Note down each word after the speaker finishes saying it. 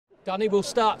Danny, we'll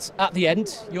start at the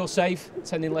end. You're safe,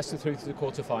 sending Leicester through to the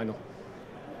quarter-final.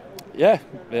 Yeah,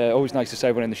 always nice to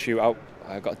save one in the shootout.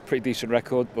 I've got a pretty decent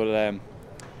record, but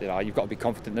you've got to be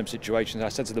confident in them situations. I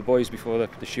said to the boys before the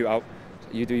shootout,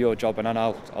 you do your job and then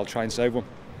I'll try and save one.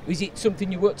 Is it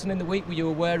something you worked on in the week? Were you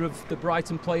aware of the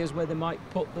Brighton players, where they might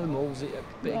put them, or was it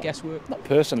a bit of guesswork? Not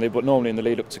personally, but normally in the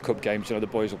lead up to cup games, the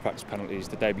boys will practice penalties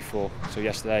the day before. So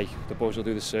yesterday, the boys will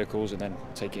do the circles and then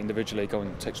take it individually, go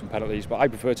and take some penalties. But I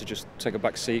prefer to just take a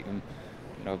back seat and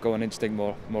go on instinct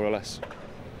more or less.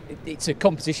 It's a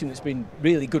competition that's been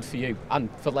really good for you and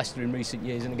for Leicester in recent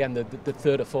years. And again, the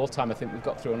third or fourth time I think we've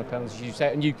got through on a penalty, as you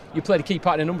say. And you played a key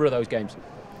part in a number of those games.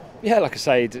 Yeah, like I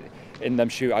say, in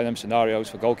them scenarios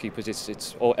for goalkeepers,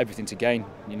 it's everything to gain.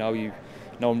 No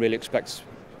one really expects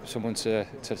someone to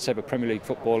save a Premier League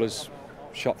footballer's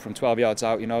shot from 12 yards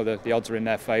out. The odds are in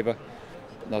their favour.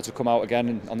 To come out again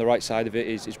and on the right side of it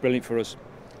is brilliant for us.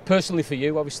 Personally for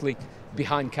you, obviously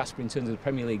behind Casper in terms of the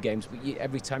Premier League games, but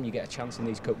every time you get a chance in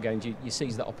these cup games, you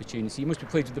seize that opportunity. You must be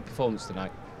pleased with the performance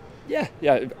tonight. Yeah.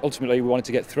 Ultimately, we wanted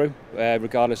to get through,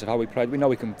 regardless of how we played. We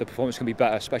know the performance can be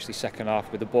better, especially second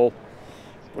half with the ball.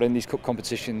 But in these cup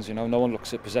competitions, no one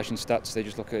looks at possession stats. They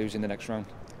just look at who's in the next round.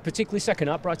 Particularly second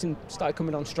half, Brighton started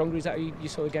coming on stronger. Is that how you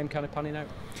saw the game kind of panning out?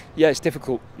 Yeah, it's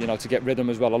difficult, to get rhythm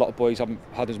as well. A lot of boys haven't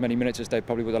had as many minutes as they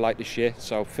probably would have liked this year.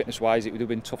 So fitness-wise, it would have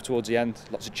been tough towards the end.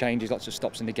 Lots of changes, lots of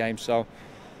stops in the game. So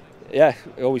yeah,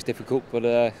 always difficult. But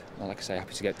like I say,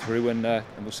 happy to get through, and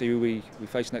we'll see who we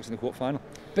face next in the quarter-final.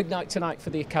 Big night tonight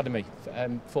for the academy.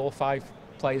 4 or 5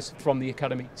 players from the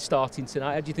academy starting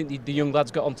tonight. How do you think the young lads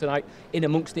got on tonight in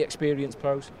amongst the experienced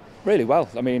pros? Really well.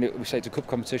 I mean, we say it's a cup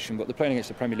competition, but they're playing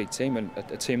against a Premier League team and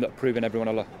a team that have proven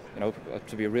everyone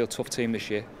to be a real tough team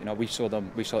this year. We saw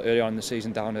earlier on in the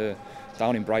season down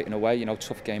in Brighton away.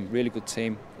 Tough game, really good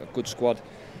team, a good squad.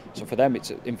 So for them, it's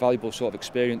an invaluable sort of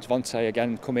experience. Vontae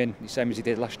again come in the same as he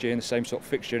did last year in the same sort of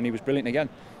fixture, and he was brilliant again.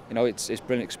 It's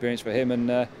brilliant experience for him,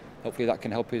 and hopefully that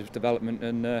can help his development,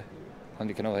 and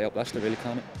it can only help Leicester, really,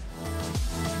 can't it?